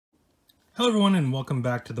Hello, everyone, and welcome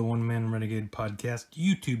back to the One Man Renegade Podcast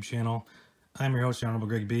YouTube channel. I'm your host, the Honorable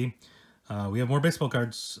Greg B. We have more baseball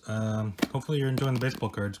cards. Hopefully, you're enjoying the baseball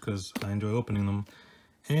cards because I enjoy opening them.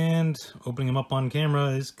 And opening them up on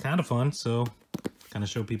camera is kind of fun, so kind of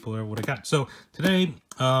show people what I got. So today,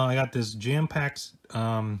 I got this Jampacks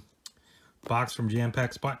box from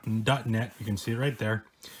jampacks.net. You can see it right there.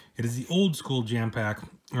 It is the Old School Jampack.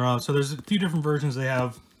 So there's a few different versions they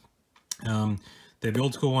have. They have the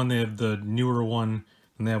old school one, they have the newer one,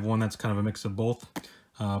 and they have one that's kind of a mix of both.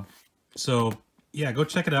 So yeah, go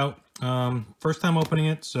check it out. First time opening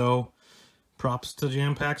it, so props to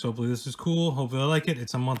Jampacks. Hopefully this is cool. Hopefully I like it.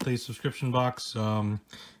 It's a monthly subscription box.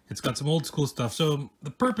 It's got some old school stuff. So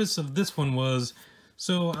the purpose of this one was,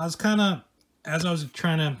 so I was kind of, as I was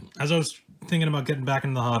thinking about getting back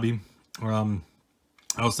into the hobby, I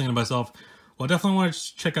was thinking to myself, well, I definitely want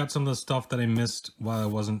to check out some of the stuff that I missed while I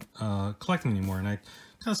wasn't collecting anymore. And I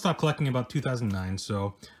kind of stopped collecting about 2009.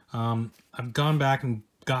 So I've gone back and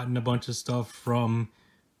gotten a bunch of stuff from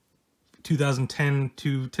 2010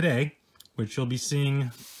 to today, which you'll be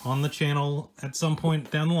seeing on the channel at some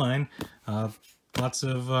point down the line. Lots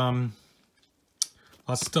of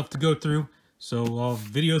stuff to go through. So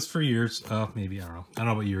videos for years, maybe, I don't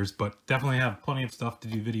know about years, but definitely have plenty of stuff to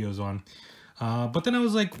do videos on. But then I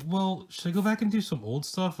was like, well, should I go back and do some old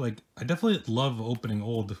stuff? Like, I definitely love opening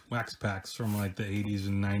old wax packs from like the 80s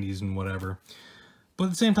and 90s and whatever. But at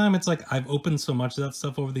the same time, it's like I've opened so much of that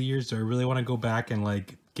stuff over the years, so I really want to go back and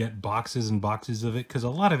like get boxes and boxes of it, because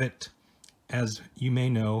a lot of it, as you may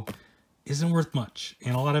know, isn't worth much.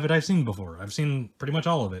 And a lot of it I've seen before. I've seen pretty much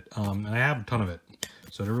all of it, and I have a ton of it.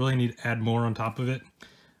 So I really need to add more on top of it.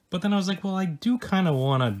 But then I was like, well, I do kind of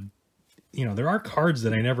want to, you know, there are cards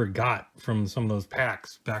that I never got from some of those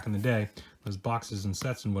packs back in the day, those boxes and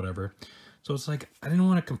sets and whatever. So it's like, I didn't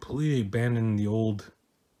want to completely abandon the old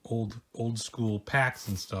school packs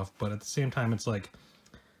and stuff, but at the same time, it's like,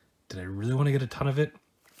 did I really want to get a ton of it?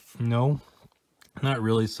 No, not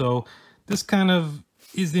really. So this kind of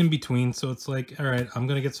is in between. So it's like, all right, I'm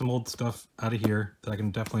going to get some old stuff out of here that I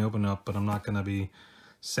can definitely open up, but I'm not going to be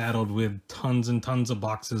saddled with tons and tons of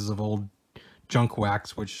boxes of old junk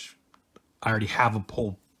wax, which I already have a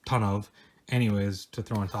whole ton of anyways to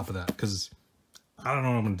throw on top of that, because I don't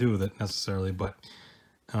know what I'm going to do with it necessarily, but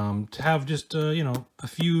to have just, you know, a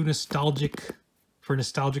few nostalgic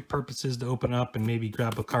purposes to open up and maybe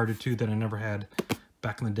grab a card or two that I never had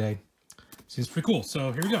back in the day. Seems pretty cool.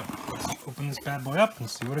 So here we go. Let's open this bad boy up and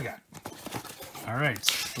see what I got. All right,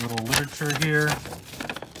 a little literature here.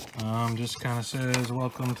 Just kind of says,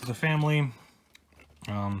 welcome to the family.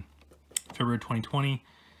 February 2020.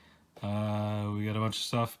 We got a bunch of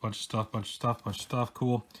stuff.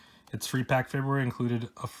 Cool. It's free pack February. Included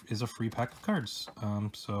is a free pack of cards.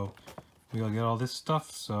 So we gotta get all this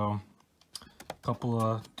stuff. So a couple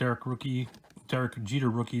of Derek Jeter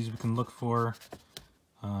rookies we can look for.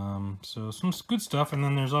 So some good stuff. And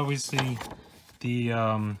then there's obviously the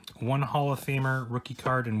one Hall of Famer rookie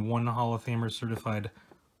card and one Hall of Famer certified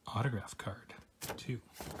autograph card too.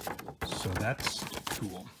 So that's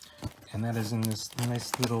cool. And that is in this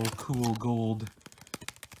nice little cool gold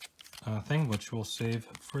thing, which we'll save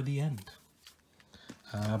for the end.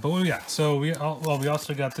 But what we got? So we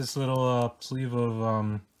also got this little sleeve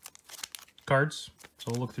of cards.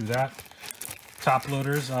 So we'll look through that. Top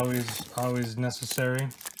loaders, always necessary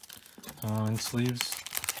in sleeves.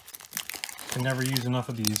 Can never use enough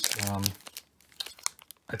of these.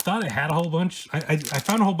 I thought I had a whole bunch. I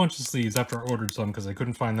found a whole bunch of sleeves after I ordered some because I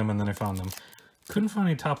couldn't find them, and then I found them. Couldn't find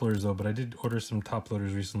any top loaders though, but I did order some top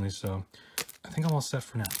loaders recently, so I think I'm all set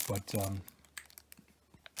for now. But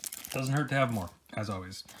doesn't hurt to have more, as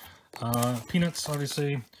always. Peanuts,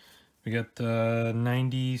 obviously. We got the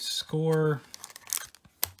 90 score.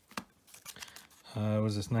 What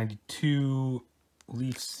was this? 92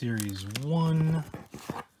 Leaf Series 1.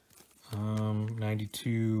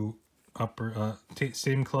 92 upper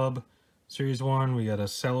same club Series 1. We got a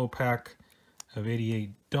cello pack of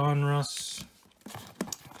 88 Donruss.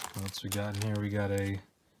 What else we got in here? We got a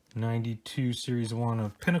 92 Series 1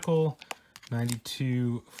 of Pinnacle,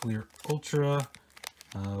 92 Fleer Ultra.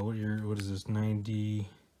 What is this?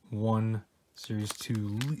 91 Series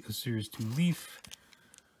 2 Leaf.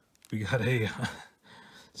 We got a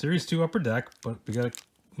Series 2 Upper Deck, but we got a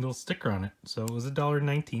little sticker on it. So it was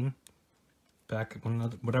 $1.19 back when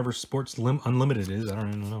whatever Sports Unlimited is. I don't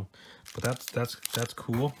even know, but that's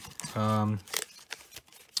cool.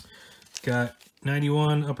 Got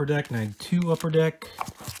 91 Upper Deck, 92 Upper Deck,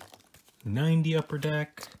 90 Upper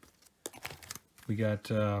Deck. We got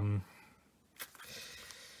is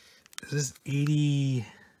this 89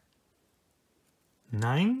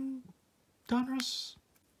 Donruss,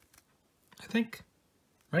 I think,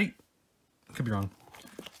 right? Could be wrong.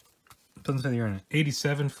 Doesn't say the year on it.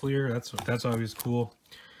 87 Fleer, that's always cool.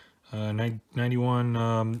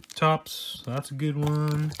 91 Tops, that's a good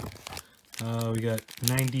one. We got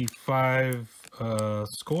 95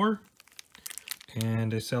 Score,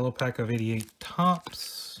 and a cello pack of 88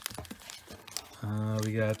 Tops.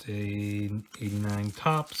 We got a 89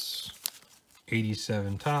 Tops,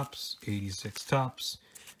 87 Tops, 86 Tops,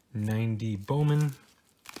 90 Bowman,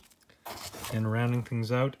 and rounding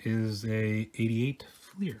things out is a 88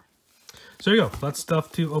 Fleer. So there you go. That's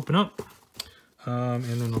stuff to open up, and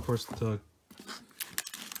then of course the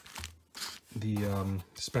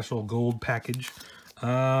special gold package.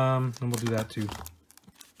 And we'll do that too.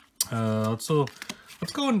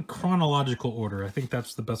 Let's go in chronological order. I think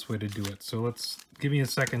that's the best way to do it. So give me a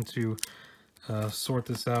second to sort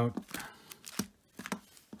this out.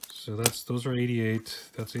 So those are 88.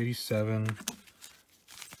 That's 87.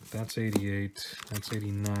 That's 88. That's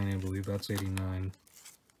 89, I believe. That's 89.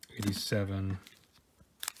 87.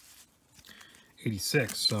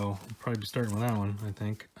 86. So we'll probably be starting with that one, I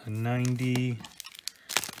think. 90.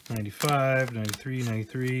 95. 93.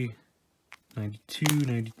 93. 92.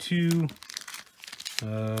 92.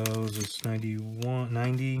 Was this 91,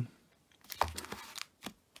 90,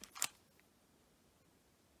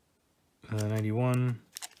 91,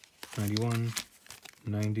 91,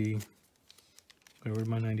 90. Where'd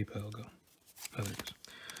my 90 pile go? Oh, there it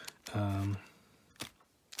is.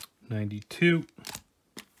 92,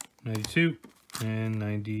 92, and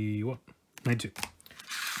 91, 92.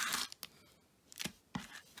 All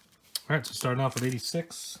right, so starting off with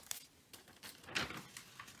 86.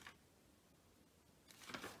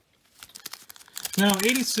 Now,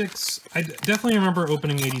 86, I definitely remember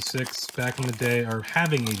opening 86 back in the day, or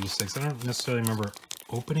having 86. I don't necessarily remember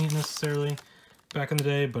opening it necessarily back in the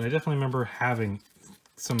day, but I definitely remember having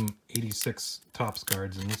some 86 Topps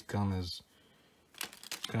cards, and this gum is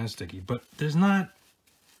kind of sticky. But there's not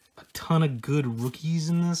a ton of good rookies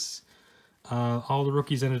in this. All the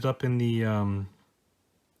rookies ended up in the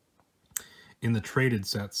traded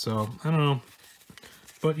set, so I don't know.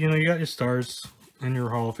 But, you know, you got your stars and your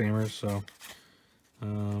Hall of Famers, so...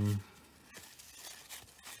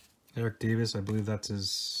 Eric Davis, I believe that's his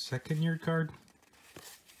second-year card.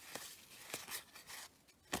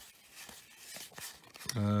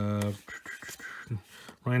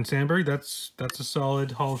 Ryan Sandberg, that's a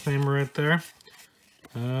solid Hall of Famer right there.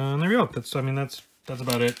 There we go. That's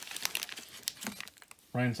about it.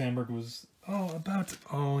 Ryan Sandberg was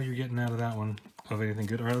you're getting out of that one of anything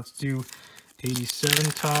good. All right, let's do 87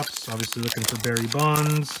 Topps. Obviously looking for Barry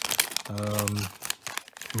Bonds.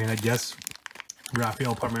 I mean, I guess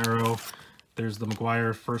Rafael Palmeiro. There's the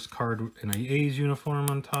McGuire first card in a A's uniform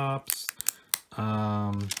on Topps.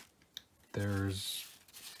 There's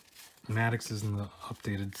Maddox is in the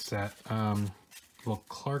updated set. Well,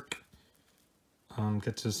 Clark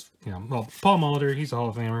gets his, well, Paul Molitor, he's a Hall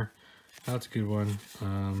of Famer. That's a good one.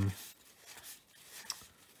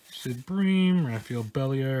 Sid Bream, Raphael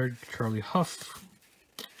Belliard, Charlie Huff.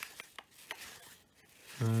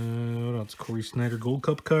 What else? Corey Snyder Gold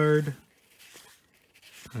Cup card.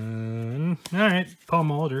 All right, Paul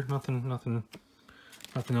Molitor. Nothing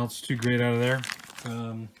else too great out of there.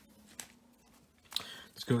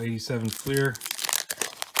 Let's go 87 Fleer.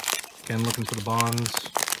 Again, looking for the Bonds.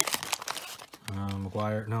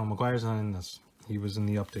 McGuire. No, McGuire's not in this. He was in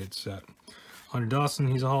the update set. Hunter Dawson.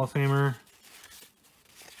 He's a Hall of Famer.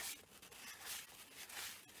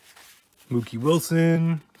 Mookie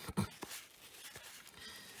Wilson.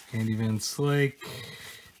 Andy Van Slyke.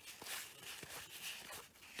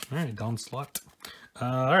 All right, Don Slott.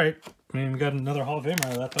 All right, I mean, we got another Hall of Famer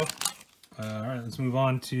out of that, though. All right, let's move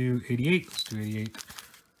on to 88. Let's do 88.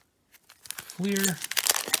 Fleer.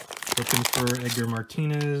 Looking for Edgar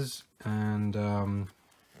Martinez and Tom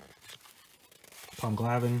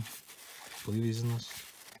Glavine. I believe he's in this.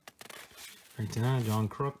 99, John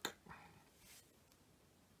Crook.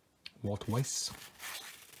 Walt Weiss.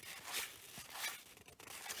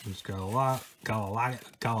 Just Galarraga,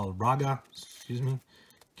 excuse me,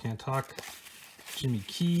 can't talk. Jimmy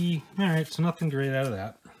Key. All right, so nothing great out of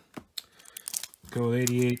that. Go with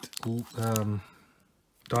 88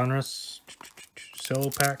 Donruss cello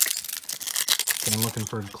pack. And I'm looking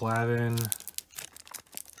for Glavine.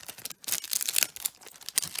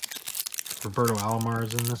 Roberto Alomar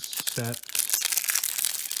is in this set.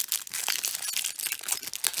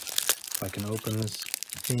 If I can open this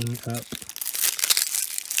thing up.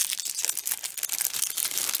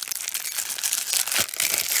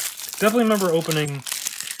 Definitely remember opening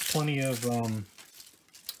plenty of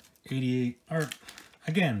 88, or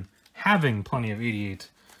again, having plenty of 88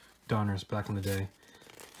 Donners back in the day.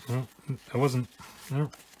 Well, I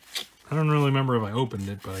don't really remember if I opened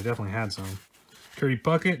it, but I definitely had some. Kirby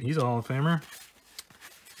Puckett, he's a Hall of Famer.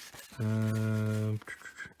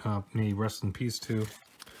 May rest in peace too.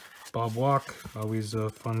 Bob Walk, always a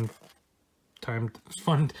fun to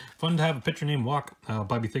have a pitcher named Walk.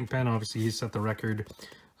 Bobby Thinkpan, obviously he set the record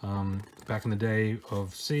back in the day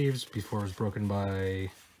of saves before it was broken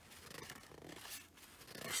by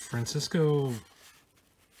Francisco.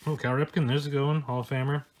 Oh, Cal Ripken, there's a good one, Hall of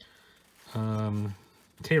Famer.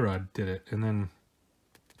 K-Rod did it, and then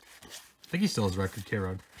I think he still has record,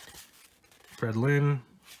 K-Rod. Fred Lynn.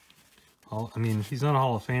 I mean, he's not a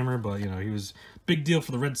Hall of Famer, but, you know, he was big deal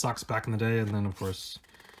for the Red Sox back in the day, and then, of course,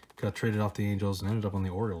 got traded off the Angels and ended up on the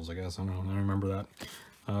Orioles, I guess. I don't know. I remember that.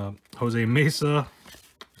 Jose Mesa.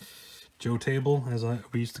 Joe Table, as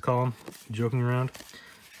we used to call him, joking around.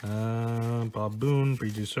 Bob Boone,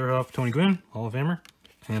 Breezy Surhoff, Tony Gwynn, Hall of Famer.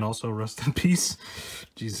 And also, rest in peace.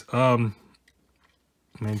 Jeez.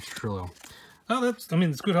 Man, Trillo. Oh, it's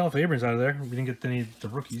good Hall of Famers out of there. We didn't get any of the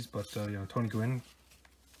rookies, but, you know, Tony Gwynn,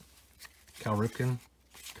 Cal Ripken,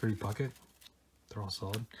 Kirby Puckett, they're all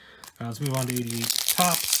solid. Let's move on to 88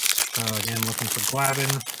 Tops. Again, looking for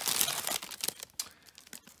Glavin.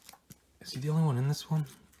 Is he the only one in this one?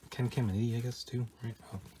 Ken Caminiti, I guess, too, right?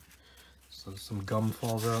 Oh. So some gum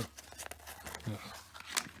falls out.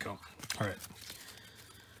 Gum. All right.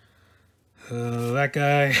 That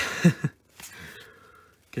guy.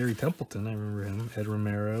 Gary Templeton, I remember him. Ed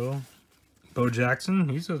Romero. Bo Jackson,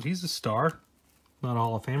 he's a star. Not a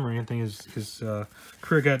Hall of Fame or anything. His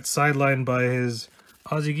career got sidelined by his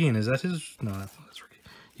Ozzie Guillen. Is that his? No, that's rookie.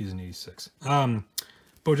 He's an 86.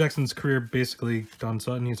 Bo Jackson's career basically Don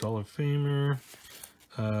Sutton. He's Hall of Famer.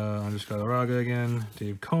 Andres Galarraga again.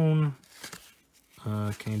 Dave Cone.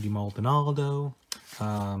 Candy Maldonado.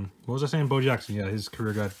 What was I saying? Bo Jackson. Yeah, his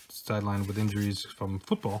career got sidelined with injuries from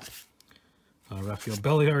football. Rafael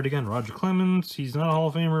Belliard again. Roger Clemens. He's not a Hall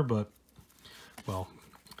of Famer, but, well,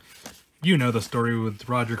 you know the story with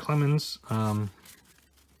Roger Clemens.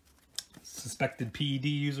 Suspected PED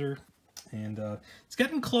user. And it's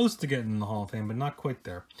getting close to getting in the Hall of Fame, but not quite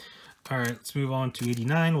there. All right, let's move on to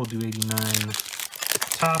 89. We'll do 89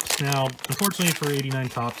 Tops. Now, unfortunately for 89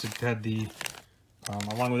 Tops, it had the,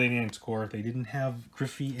 along with 89 Score, they didn't have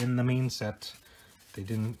Griffey in the main set. They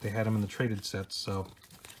had him in the traded set, so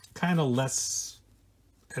kind of less,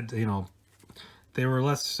 you know, they were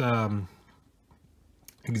less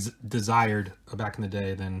desired back in the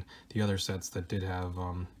day than the other sets that did have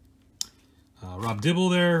Rob Dibble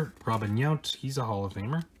there. Robin Yount, he's a Hall of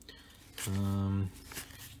Famer.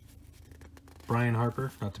 Brian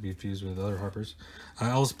Harper, not to be confused with other Harpers.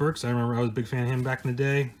 Ellis Burks, I remember I was a big fan of him back in the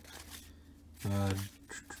day.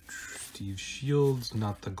 Steve Shields,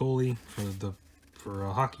 not the goalie for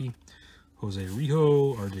hockey. Jose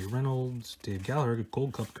Rijo, RJ Reynolds, Dave Gallagher, good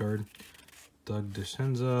Gold Cup card. Doug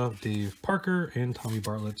DeSenza, Dave Parker, and Tommy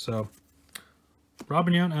Bartlett. So,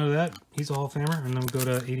 Robin Yount out of that, he's a Hall of Famer. And then we go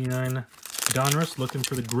to 89 Donruss, looking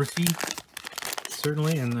for the Griffey,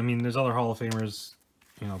 certainly. And, I mean, there's other Hall of Famers,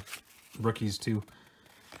 you know, rookies, too.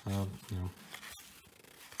 You know,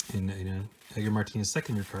 in Edgar Martinez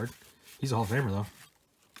second-year card. He's a Hall of Famer, though.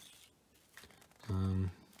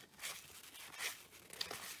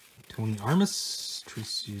 Tony Armas,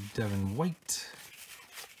 Tracy Devin White.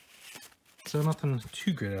 So nothing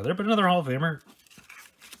too great out there, but another Hall of Famer.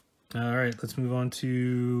 All right, let's move on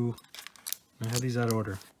to, I have these out of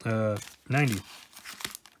order. 90.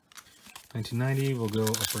 1990, we'll go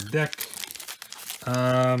upper deck.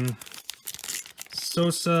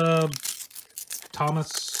 Sosa,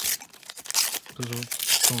 Thomas, those are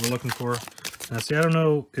what we're looking for. Now, see, I don't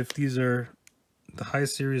know if these are the high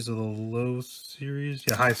series or the low series.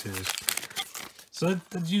 Yeah, high series. So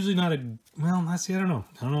that's usually not a, well, I see, I don't know.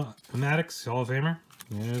 Maddox, Hall of Famer.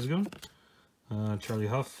 Yeah, there's a good one. Charlie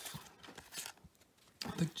Huff.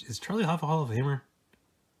 I think, is Charlie Huff a Hall of Famer?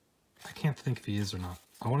 I can't think if he is or not.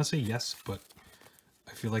 I want to say yes, but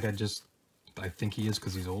I feel like I think he is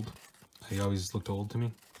because he's old. He always looked old to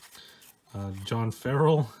me. John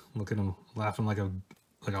Farrell. Look at him laughing like a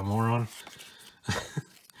moron.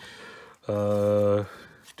 What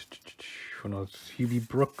else? Hubie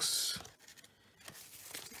Brooks.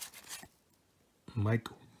 Mike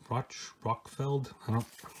Rockfeld. I don't.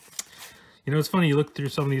 You know, it's funny. You look through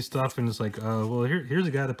some of these stuff, and it's like, well, here's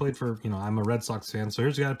a guy that played for. You know, I'm a Red Sox fan, so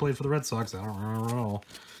here's a guy that played for the Red Sox. I don't remember at all.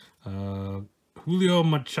 Julio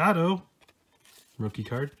Machado, rookie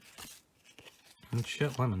card, and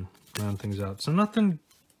Chet Lemon round things out. So nothing.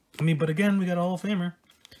 I mean, but again, we got a Hall of Famer.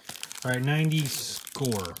 All right, 90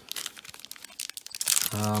 Score.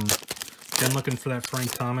 Again, looking for that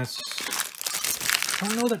Frank Thomas. I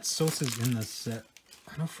don't know that Sosa's in this set.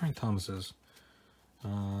 I know Frank Thomas is.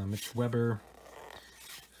 Mitch Weber.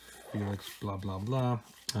 Felix, blah, blah, blah.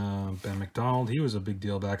 Ben McDonald. He was a big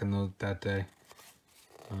deal back in that day.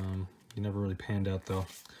 He never really panned out, though.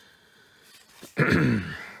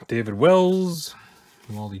 David Wells.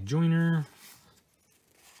 Wally Joyner.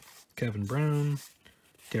 Kevin Brown.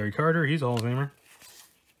 Gary Carter. He's a Hall of Famer.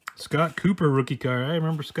 Scott Cooper rookie card. I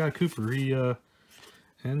remember Scott Cooper.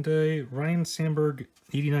 And a Ryan Sandberg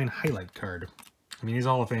 89 highlight card. I mean, he's a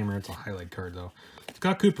Hall of Famer. It's a highlight card, though.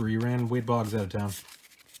 Scott Cooper. He ran Wade Boggs out of town.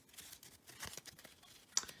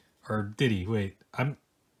 Or did he? Wait.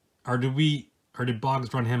 Or did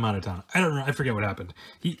Boggs run him out of town? I don't know. I forget what happened.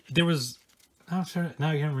 There was... I'm sure, now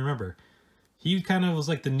I can't remember. He kind of was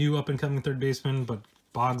like the new up-and-coming third baseman, but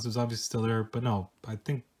Boggs was obviously still there. But no, I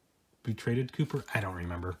think we traded Cooper. I don't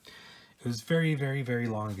remember. It was very, very, very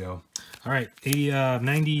long ago. All right,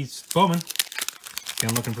 90s Bowman.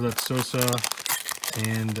 Again, looking for that Sosa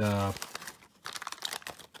and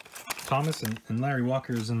Thomas and Larry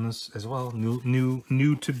Walker is in this as well.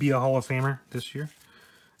 New to be a Hall of Famer this year.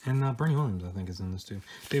 And Bernie Williams, I think, is in this too.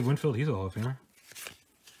 Dave Winfield, he's a Hall of Famer.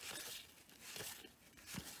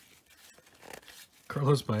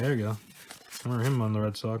 Carlos Baerga. I remember him on the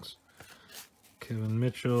Red Sox. Kevin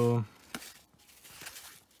Mitchell.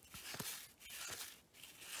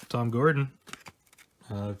 Tom Gordon.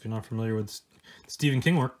 If you're not familiar with Stephen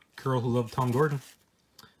King work, Girl Who Loved Tom Gordon.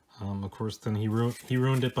 Of course, then he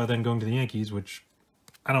ruined it by then going to the Yankees, which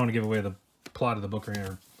I don't want to give away the plot of the book or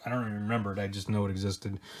anything. I don't even remember it. I just know it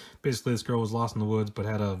existed. Basically, this girl was lost in the woods, but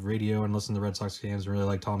had a radio and listened to Red Sox games and really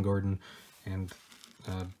liked Tom Gordon. And,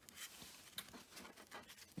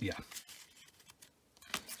 yeah.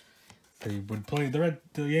 They would play the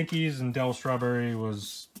Yankees, and Darryl Strawberry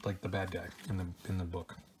was like the bad guy in the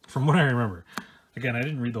book, from what I remember. Again, I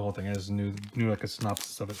didn't read the whole thing. I just knew like a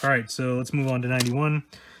synopsis of it. All right, so let's move on to 91.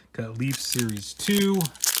 Got Leaf Series 2.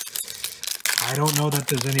 I don't know that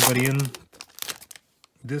there's anybody in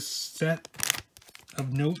this set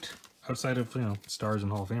of note outside of, you know, stars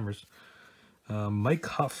and Hall of Famers. Mike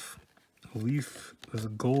Huff. Leaf is a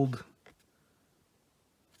gold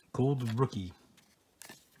rookie.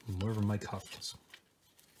 Whoever Mike Huff is.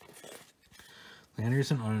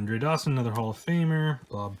 Anderson, Andre Dawson, another Hall of Famer.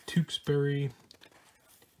 Bob Tewksbury.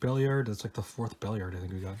 Belliard, that's like the fourth Belliard I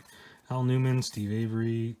think we got. Al Newman, Steve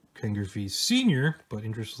Avery, Ken Griffey Sr., but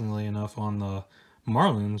interestingly enough on the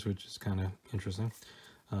Marlins, which is kind of interesting,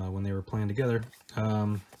 when they were playing together.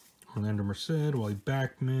 Orlando Merced, Wally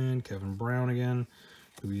Backman, Kevin Brown again,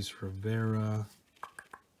 Luis Rivera.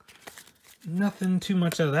 Nothing too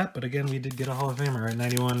much out of that, but again, we did get a Hall of Famer, right?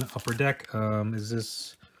 91 Upper Deck. Is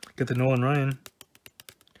this... Get the Nolan Ryan.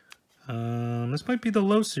 This might be the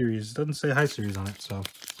low series. It doesn't say high series on it, so...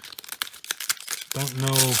 Don't know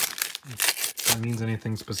if that means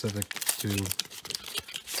anything specific to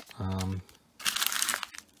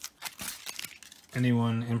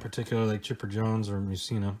anyone in particular, like Chipper Jones or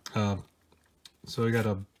Mussina. So we got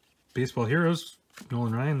a Baseball Heroes,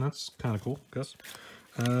 Nolan Ryan. That's kind of cool, I guess.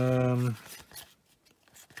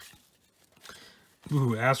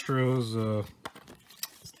 Astros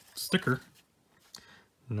sticker.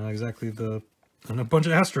 Not exactly and a bunch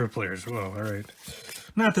of Astro players. Whoa, all right.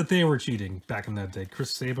 Not that they were cheating back in that day.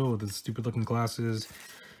 Chris Sabo with his stupid-looking glasses.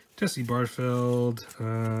 Jesse Barfield.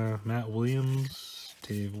 Matt Williams.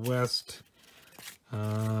 Dave West.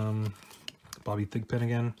 Bobby Thigpen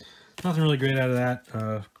again. Nothing really great out of that.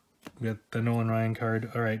 We got the Nolan Ryan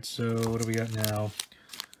card. All right, so what do we got now?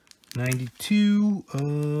 92.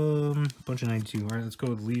 Bunch of 92. All right, let's go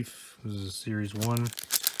with Leaf. This is Series 1.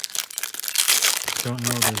 Don't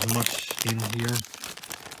know if there's much in here.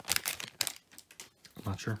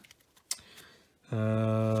 Not sure.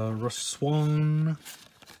 Russ Swan.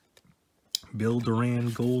 Bill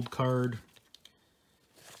Duran gold card.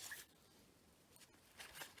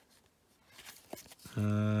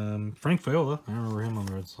 Frank Viola. I remember him on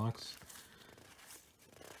the Red Sox.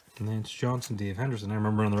 Lance Johnson, Dave Henderson. I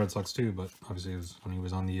remember on the Red Sox too, but obviously it was when he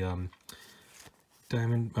was on the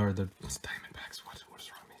Diamondbacks. What is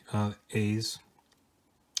wrong with me? A's.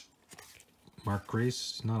 Mark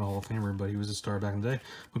Grace, not a Hall of Famer, but he was a star back in the day.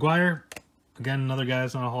 McGuire, again, another guy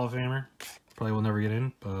that's not a Hall of Famer. Probably will never get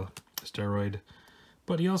in, steroid.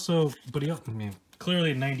 But he I mean,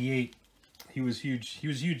 clearly in 98, he was huge. He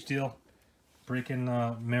was a huge deal. Breaking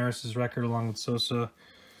Maris's record along with Sosa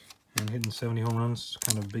and hitting 70 home runs.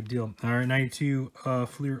 Kind of a big deal. All right, 92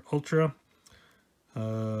 Fleer Ultra.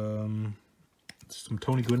 Some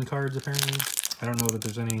Tony Gwynn cards, apparently. I don't know that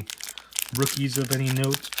there's any rookies of any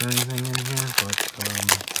note or anything in here, but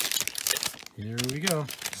Here we go.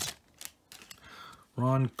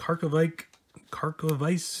 Ron Karkovic,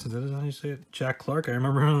 is that how you say it? Jack Clark. I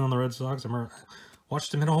remember him on the Red Sox. I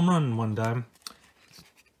watched him hit a home run one time.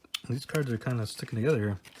 These cards are kind of sticking together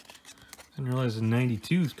here. I didn't realize in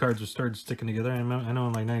 92 cards are started sticking together. I know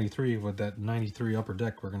in like 93 with that 93 upper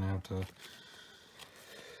deck, we're going to have to...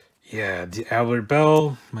 Yeah, Albert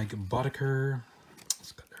Bell, Mike Boddicker,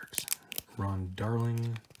 Scott Erickson, Ron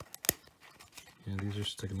Darling. Yeah, these are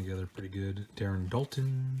sticking together pretty good. Darren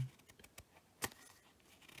Dalton,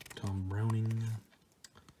 Tom Browning,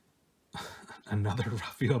 another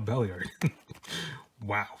Rafael Belliard.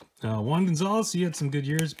 Wow. Juan Gonzalez, he had some good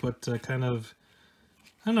years, but kind of,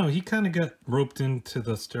 I don't know, he kind of got roped into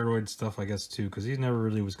the steroid stuff, I guess, too, because he never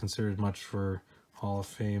really was considered much for Hall of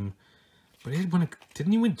Fame. But he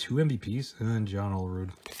didn't he win 2 MVPs? And John Olerud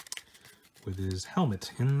with his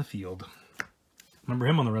helmet in the field. Remember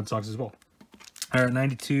him on the Red Sox as well. All right,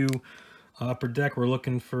 92 upper deck. We're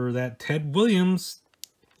looking for that Ted Williams.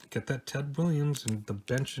 Get that Ted Williams and the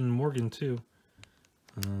bench and Morgan too.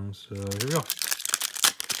 So here we go.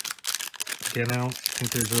 Again, I don't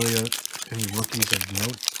think there's really any rookies of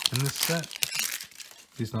note in this set.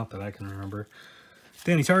 At least not that I can remember.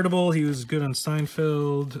 Danny Tartable, he was good on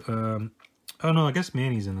Seinfeld. Oh no, I guess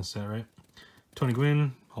Manny's in this set, right? Tony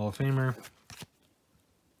Gwynn, Hall of Famer.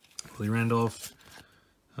 Willie Randolph,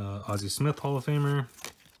 Ozzie Smith, Hall of Famer.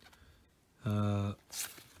 Let's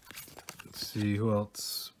see, who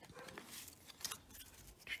else?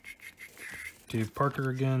 Dave Parker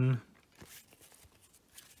again.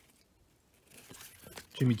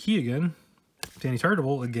 Jimmy Key again. Danny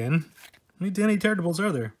Tartable again. How many Danny Tartables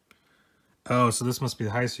are there? Oh, so this must be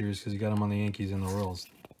the high series because you got him on the Yankees and the Royals.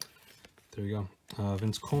 There you go.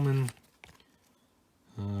 Vince Coleman.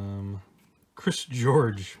 Chris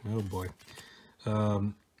George. Oh boy.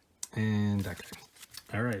 And that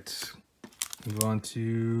guy. All right. Move on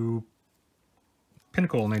to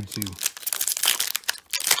Pinnacle 92.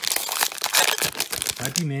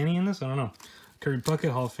 Might be Manny in this? I don't know. Kirby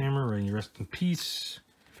Puckett, Hall of Famer. Rainy rest in peace.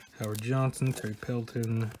 Howard Johnson, Terry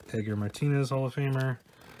Pelton, Edgar Martinez, Hall of Famer.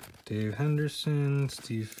 Dave Henderson,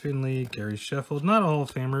 Steve Finley, Gary Sheffield. Not a Hall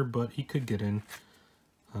of Famer, but he could get in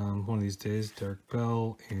one of these days. Derek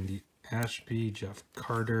Bell, Andy Ashby, Jeff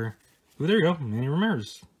Carter. Ooh, there you go. Manny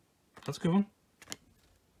Ramirez. That's a good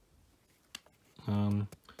one.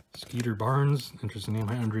 Skeeter Barnes. Interesting name.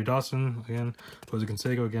 Andre Dawson. Again. Jose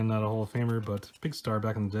Canseco. Again, not a Hall of Famer, but big star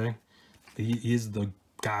back in the day. He is the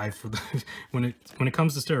guy for the... when it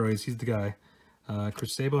comes to steroids, he's the guy.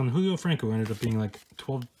 Chris Sable and Julio Franco ended up being like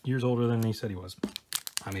 12 years older than he said he was.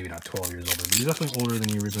 Maybe not 12 years older, but he's definitely older than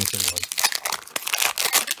he originally said he was.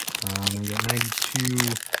 We got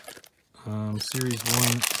 92 Series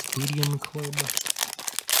 1 Stadium Club.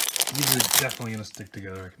 These are definitely going to stick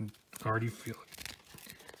together. I can already feel it.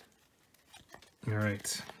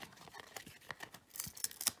 Alright.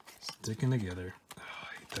 Sticking together. Oh,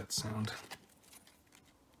 I hate that sound.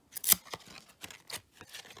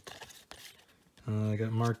 I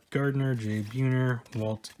got Mark Gardner, Jay Buhner,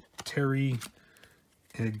 Walt Terry,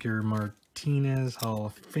 Edgar Martinez, Hall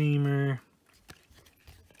of Famer,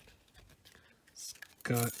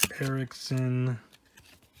 Scott Erickson,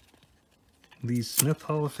 Lee Smith,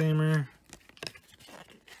 Hall of Famer,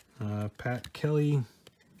 Pat Kelly,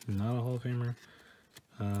 not a Hall of Famer,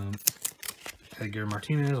 Edgar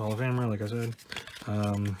Martinez, Hall of Famer, like I said.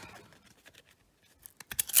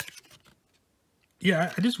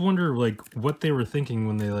 Yeah, I just wonder, like, what they were thinking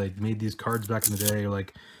when they, like, made these cards back in the day.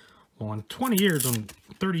 Like, well, in 20 years, in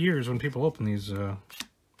 30 years, when people open these, they're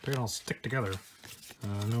going to all stick together.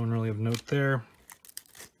 No one really of note there.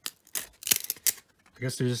 I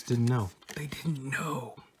guess they just didn't know. They didn't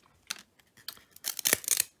know.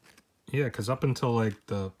 Yeah, because up until, like,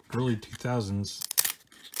 the early 2000s...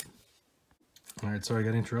 Alright, sorry I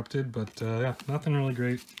got interrupted, but, yeah, nothing really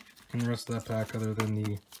great in the rest of that pack other than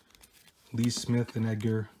the... Lee Smith and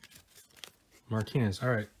Edgar Martinez. All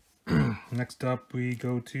right. Next up, we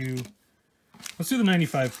go to... Let's do the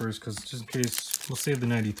 95 first, because just in case... We'll save the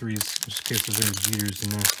 93s, just in case there's any Jeters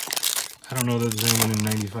in there. I don't know that there's anyone in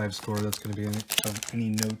 95 score that's going to be of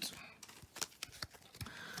any note.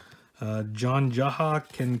 John Jaha,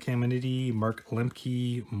 Ken Caminiti, Mark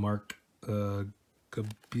Lemke, Mark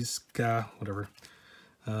Gabiska, whatever.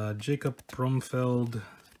 Jacob Brumfeld...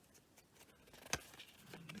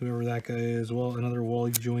 Whoever that guy is. Well, another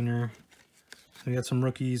Wally Joyner. We got some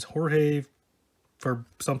rookies. Jorge for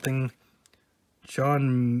something.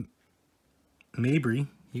 John Mabry.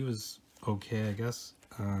 He was okay, I guess.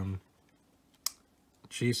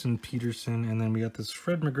 Jason Peterson. And then we got this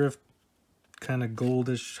Fred McGriff kind of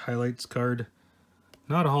goldish highlights card.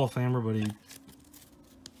 Not a Hall of Famer, but he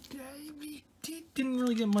didn't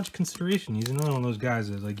really get much consideration. He's another one of those guys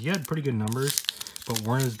that, like, he had pretty good numbers, but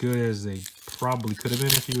weren't as good as they probably could have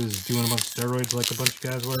been if he was doing a bunch of steroids like a bunch of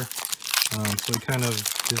guys were. So he kind of,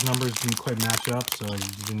 his numbers didn't quite match up, so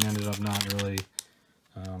he ended up not really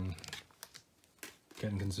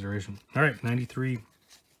getting consideration. All right, 93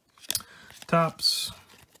 tops.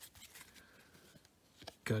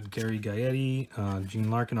 Got Gary Gaetti,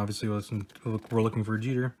 Gene Larkin. Obviously, we're looking for a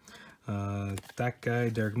Jeter. That guy,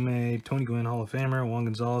 Derek May, Tony Gwynn, Hall of Famer, Juan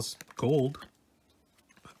Gonzalez, gold.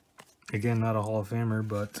 Again, not a Hall of Famer,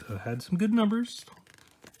 but had some good numbers.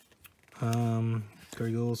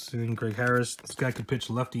 Gary Olson, Greg Harris. This guy could pitch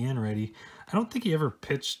lefty and righty. I don't think he ever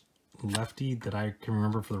pitched lefty that I can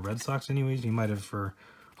remember for the Red Sox anyways. He might have for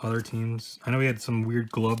other teams. I know he had some weird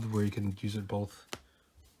glove where you can use it both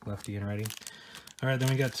lefty and righty. All right, then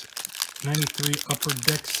we got 93 Upper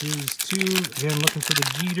Deck Series 2. Again, looking for the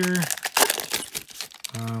Jeter.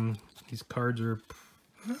 These cards are,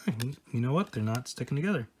 you know what? They're not sticking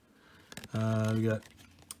together. We got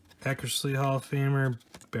Eckersley, Hall of Famer.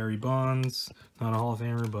 Barry Bonds, not a Hall of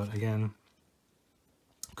Famer, but again,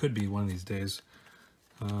 could be one of these days.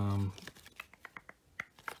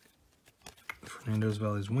 Fernando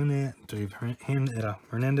Valdez Winnet, Dave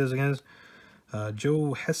Hernandez again.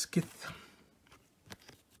 Joe Hesketh.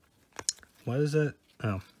 What is that?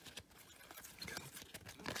 Oh,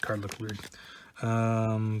 card looked weird.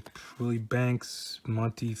 Willie Banks,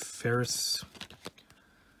 Monty Ferris,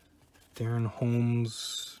 Darren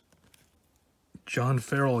Holmes, John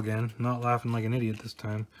Farrell again, not laughing like an idiot this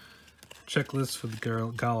time. Checklist for the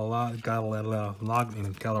Galarraga.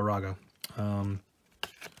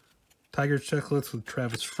 Tigers checklist with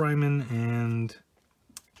Travis Fryman and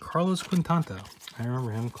Carlos Quintana. I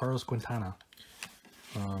remember him, Carlos Quintana.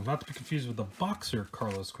 Not to be confused with the boxer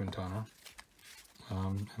Carlos Quintana.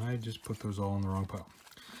 And I just put those all in the wrong pile.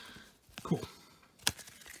 Cool.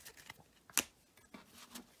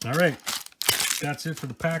 All right. That's it for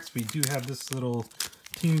the packs. We do have this little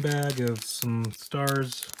team bag of some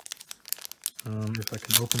stars. If I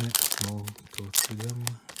can open it, we'll go through them.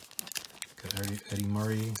 Got Eddie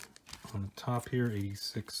Murray on the top here,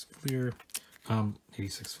 86 clear,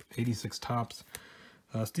 86 tops.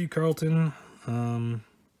 Steve Carlton,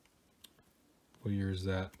 what year is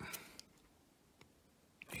that?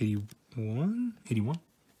 81? 81.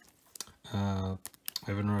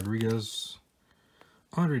 Evan Rodriguez,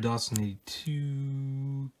 Andre Dawson,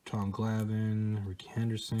 82, Tom Glavine, Ricky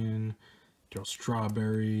Henderson, Darryl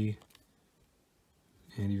Strawberry,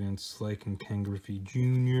 Andy Van Slyke and Ken Griffey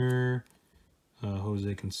Jr.,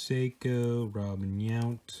 Jose Canseco, Robin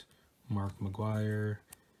Yount, Mark McGuire,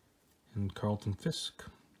 and Carlton Fisk.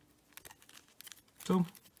 So,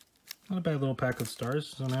 not a bad little pack of stars.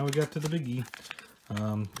 So now we got to the biggie.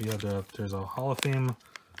 We have there's a Hall of Fame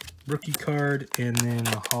rookie card and then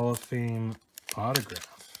a Hall of Fame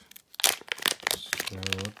autograph. So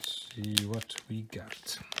let's see what we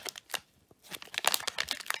got.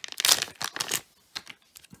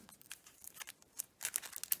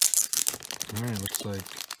 All right, looks like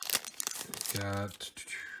we got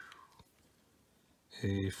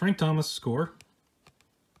a Frank Thomas score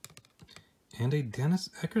and a Dennis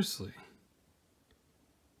Eckersley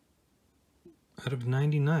out of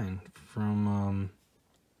 99 from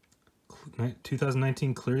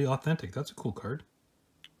 2019 Clearly Authentic. That's a cool card.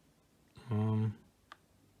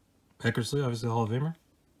 Eckersley, obviously Hall of Famer.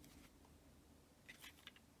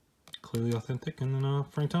 Clearly Authentic, and then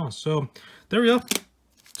Frank Thomas. So there we go.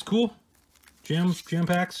 It's cool.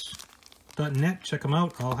 Jampacks.net. Check them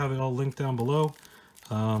out. I'll have it all linked down below.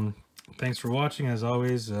 Thanks for watching. As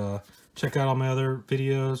always, check out all my other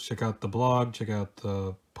videos. Check out the blog. Check out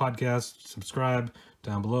the podcast. Subscribe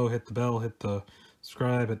down below. Hit the bell. Hit the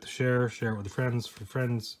subscribe. Hit the share. Share it with your friends. For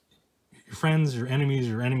friends, your enemies,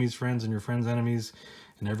 your enemies' friends, and your friends' enemies,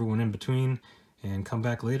 and everyone in between. And come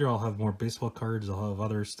back later. I'll have more baseball cards. I'll have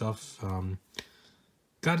other stuff.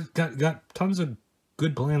 Got tons of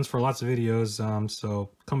good plans for lots of videos. So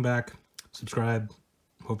come back, subscribe.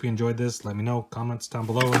 Hope you enjoyed this. Let me know, comments down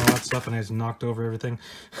below and all that stuff. And I just knocked over everything.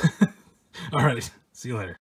 All right, see you later.